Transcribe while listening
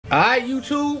Alright,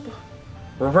 YouTube,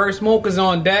 reverse mocha's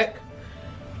on deck.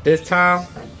 This time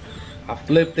I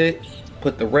flipped it,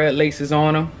 put the red laces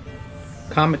on them.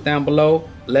 Comment down below,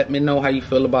 let me know how you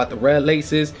feel about the red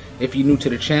laces. If you're new to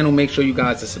the channel, make sure you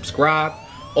guys are subscribed.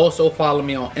 Also follow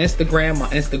me on Instagram. My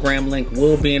Instagram link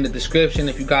will be in the description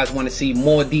if you guys want to see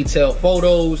more detailed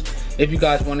photos. If you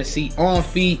guys want to see on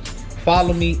feet,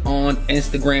 follow me on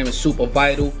Instagram. It's super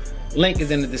vital. Link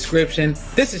is in the description.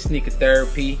 This is Sneaker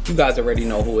Therapy. You guys already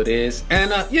know who it is.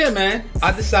 And yeah, man,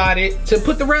 I decided to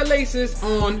put the red laces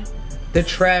on the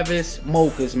Travis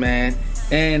mochas, man.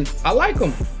 And I like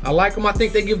them. I like them. I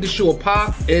think they give the shoe a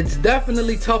pop. It's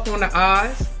definitely tough on the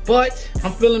eyes, but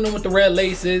I'm feeling them with the red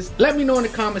laces. Let me know in the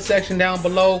comment section down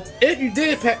below. If you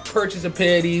did purchase a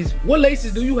pair of these, what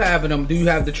laces do you have in them? Do you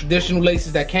have the traditional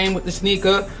laces that came with the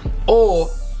sneaker? Or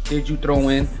did you throw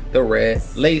in the red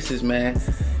laces, man?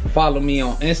 Follow me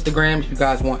on Instagram if you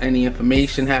guys want any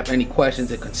information, have any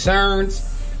questions or concerns.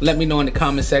 Let me know in the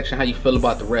comment section how you feel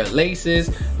about the red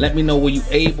laces. Let me know were you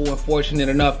able and fortunate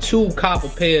enough to cop a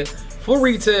pair for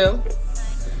retail.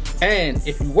 And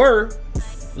if you were,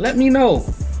 let me know.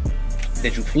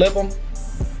 Did you flip them?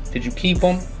 Did you keep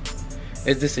them?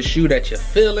 Is this a shoe that you're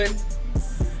feeling?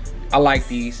 I like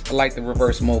these. I like the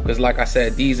reverse mochas. Like I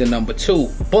said, these are number 2.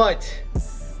 But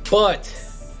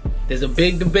there's a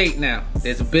big debate now.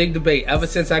 There's a big debate. Ever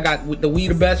since I got the We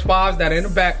The Best 5s that are in the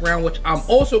background, which I'm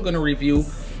also going to review.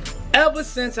 Ever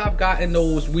since I've gotten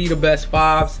those We The Best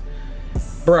 5s,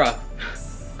 bruh,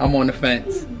 I'm on the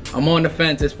fence. I'm on the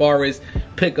fence as far as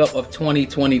pickup of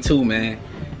 2022, man.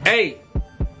 Hey,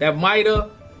 that Mida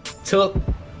took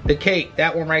the cake.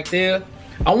 That one right there.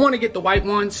 I want to get the white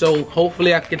ones, so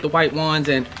hopefully I can get the white ones.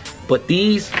 But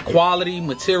these quality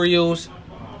materials,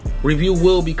 review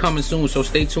will be coming soon, so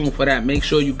stay tuned for that. Make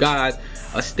sure you guys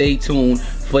stay tuned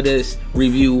for this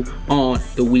review on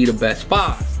the We The Best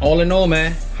 5s. All in all,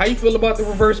 man, how you feel about the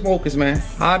reverse mochas, man?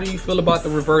 How do you feel about the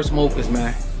reverse mochas,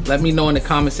 man? Let me know in the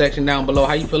comment section down below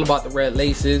how you feel about the red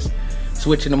laces,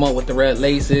 switching them up with the red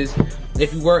laces.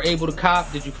 If you were able to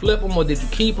cop, did you flip them or did you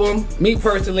keep them? Me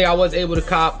personally, I was able to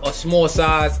cop a small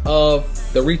size of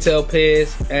the retail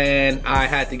pairs, and I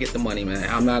had to get the money, man.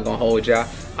 I'm not gonna hold y'all.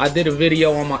 I did a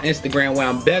video on my Instagram where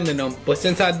I'm bending them, but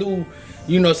since I do,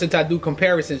 you know, since I do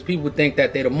comparisons, people think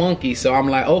that they're the monkey, so I'm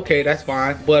like, okay, that's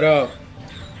fine. But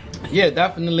yeah,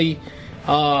 definitely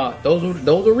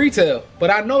those are retail,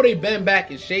 but I know they bend back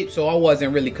in shape, so I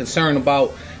wasn't really concerned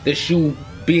about the shoe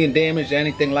being damaged or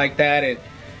anything like that, and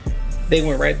they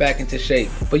went right back into shape.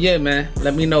 But yeah, man,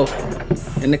 let me know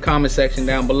in the comment section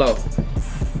down below.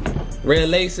 Red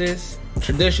laces,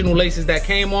 traditional laces that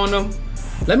came on them.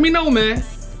 Let me know, man.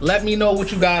 Let me know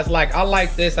what you guys like. I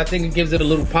like this. I think it gives it a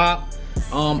little pop.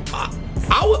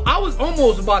 I was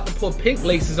almost about to put pink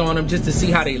laces on them just to see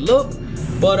how they look.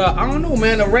 But I don't know,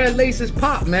 man. The red laces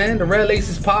pop, man. The red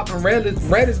laces pop, and red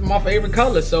is my favorite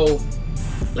color. So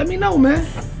let me know, man.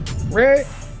 Red.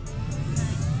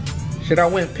 Should I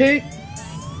went pink?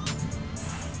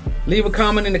 Leave a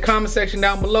comment in the comment section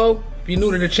down below. If you're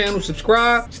new to the channel,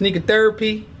 subscribe. Sneaker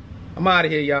Therapy. I'm out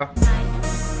of here, y'all.